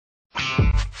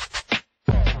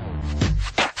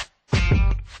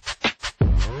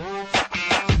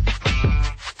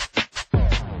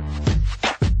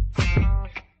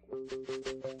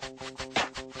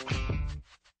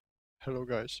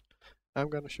guys, I'm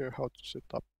gonna show you how to set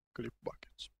up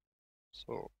ClipBuckets.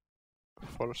 So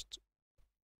first,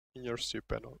 in your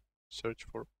cPanel, search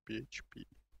for PHP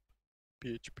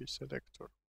selector,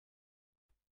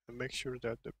 and make sure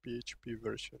that the PHP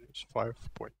version is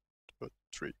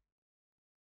 5.3.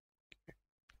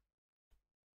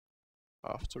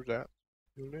 After that,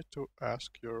 you'll need to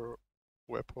ask your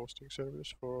web hosting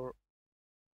service for,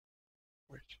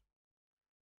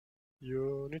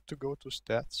 you need to go to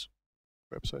stats,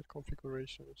 website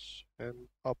configurations, and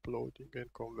uploading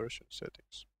and conversion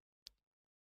settings.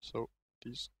 So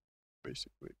these,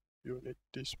 basically, you need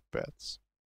these paths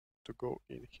to go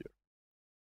in here.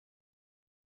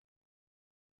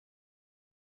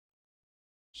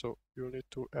 So you need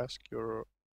to ask your,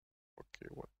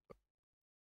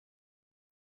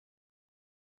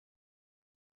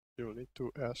 you need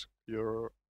to ask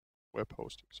your web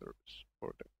hosting service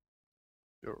for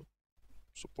your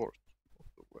support of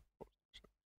the web hosting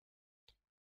service.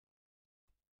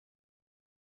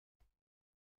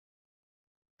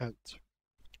 And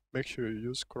make sure you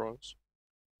use crons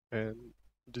and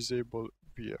disable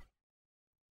VF.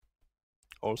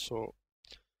 Also,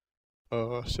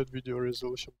 set video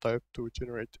resolution type to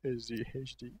generate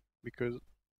HD because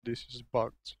this is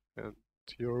bugged and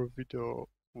your video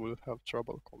will have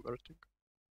trouble converting.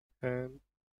 And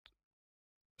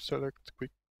select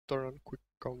turn on quick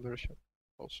conversion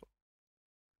also.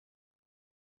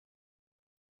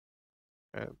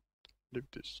 And leave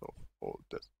this off,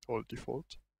 all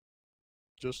default.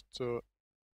 Just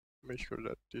make sure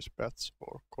that these paths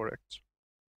are correct,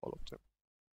 all of them.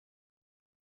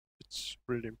 It's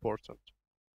really important,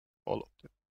 all of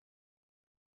them.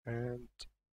 And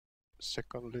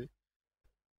secondly,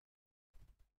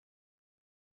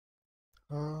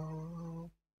 go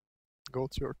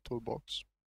to your toolbox,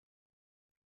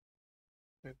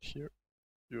 and here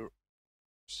you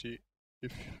see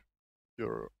if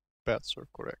your paths are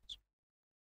correct,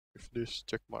 if this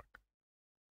check mark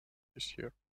is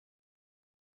here,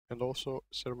 and also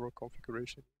server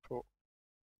configuration info.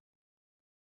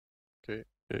 Okay,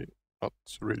 not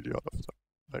really all of them.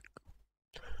 Like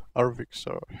Arvix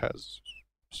has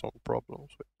some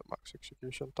problems with the max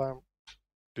execution time.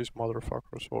 This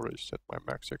motherfuckers already set my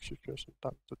max execution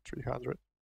time to 300,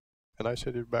 and I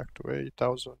set it back to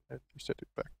 8000, and he set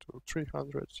it back to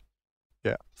 300.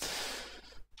 Yeah.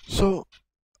 So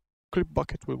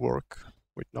ClipBucket will work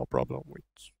with no problem with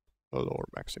a lower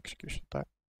max execution time.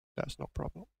 That's no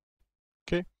problem.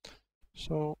 Okay.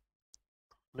 So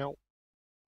now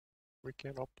we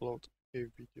can upload a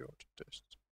video to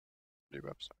test the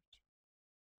website.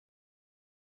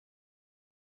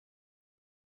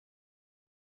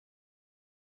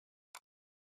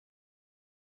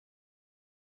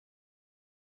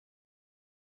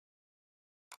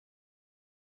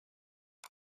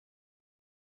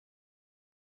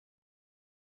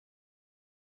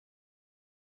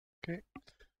 Okay,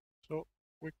 so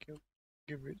we can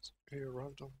give it a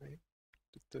random name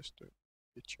to test the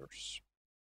features.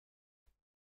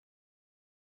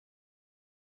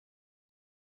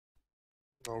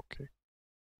 Okay,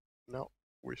 now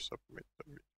we submit the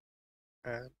video,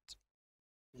 and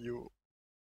you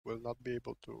will not be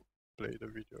able to play the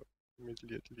video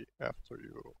immediately after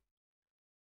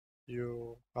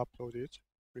you upload it,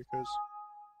 because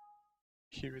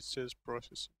here it says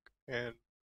processing, and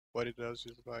what it does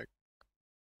is like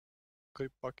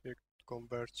ClipBucket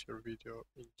converts your video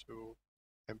into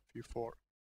MP4,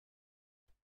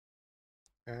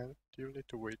 and you need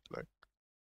to wait like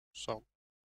some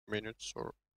minutes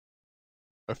or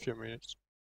a few minutes.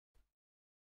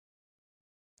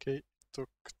 Okay, it took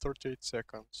 38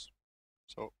 seconds,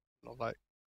 so not like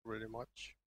really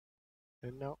much,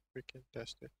 and now we can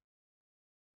test it.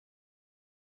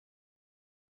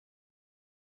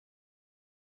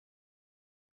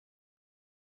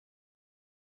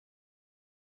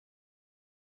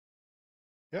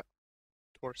 Yeah,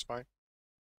 it works fine,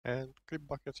 and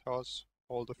ClipBucket has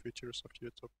all the features of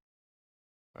YouTube,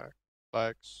 like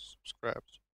likes,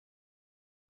 subscribes.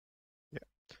 Yeah,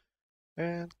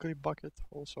 and ClipBucket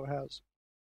also has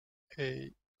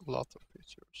a lot of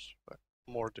features, like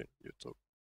more than YouTube.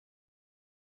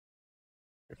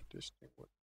 If this thing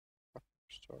would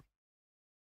start,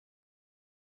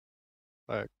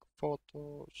 like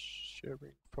photo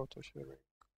sharing,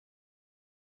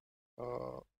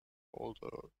 all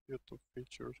the YouTube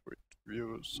features with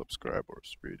views,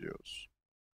 subscribers, videos,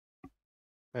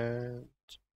 and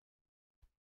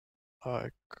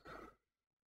like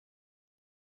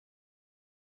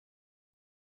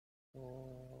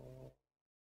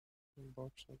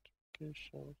inbox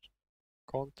notifications,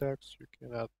 contacts. You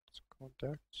can add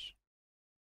contacts,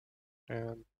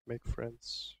 and make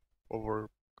friends over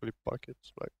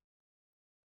ClipBuckets. Like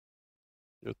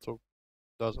YouTube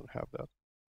doesn't have that.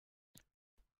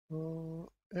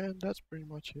 And that's pretty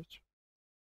much it.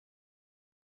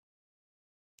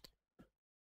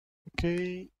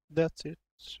 Okay, that's it.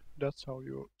 That's how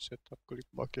you set up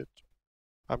ClipBucket.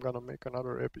 I'm gonna make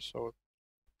another episode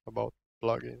about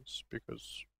plugins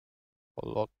because a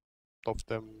lot of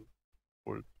them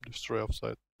will destroy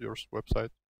your website.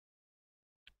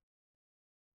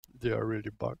 They are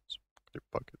really bugged.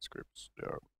 ClipBucket scripts, they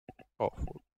are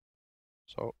awful.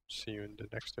 So see you in the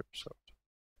next episode.